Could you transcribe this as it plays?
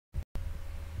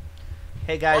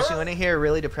Hey guys, you want to hear a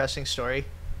really depressing story?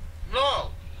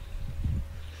 No.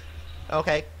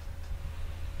 Okay.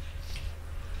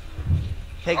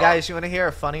 Hey guys, you want to hear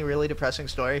a funny, really depressing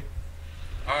story?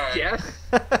 Alright. Yeah.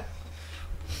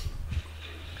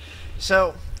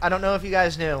 So, I don't know if you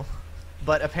guys knew,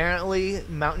 but apparently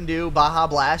Mountain Dew Baja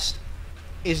Blast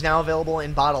is now available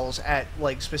in bottles at,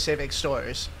 like, specific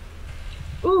stores.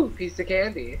 Ooh, piece of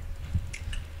candy.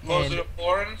 Was And it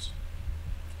foreigns?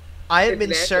 I have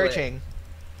been Immaculate. searching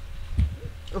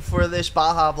for this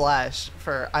Baja Blast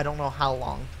for I don't know how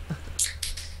long.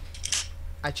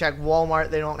 I checked Walmart,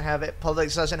 they don't have it.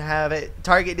 Publix doesn't have it.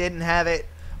 Target didn't have it.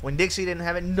 When Dixie didn't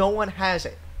have it, no one has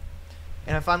it.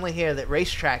 And I finally hear that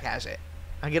Racetrack has it.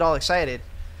 I get all excited.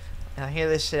 And I hear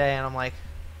this today, and I'm like,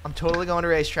 I'm totally going to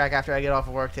Racetrack after I get off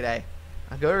of work today.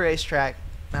 I go to Racetrack,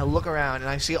 and I look around, and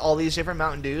I see all these different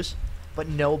Mountain Dews, but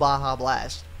no Baja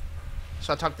Blast.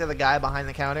 So I talk to the guy behind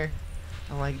the counter.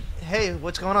 I'm like, hey,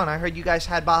 what's going on? I heard you guys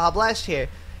had Baja Blast here.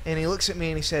 And he looks at me,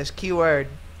 and he says, keyword,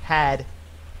 had.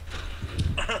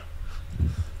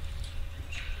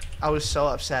 I was so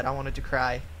upset. I wanted to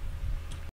cry.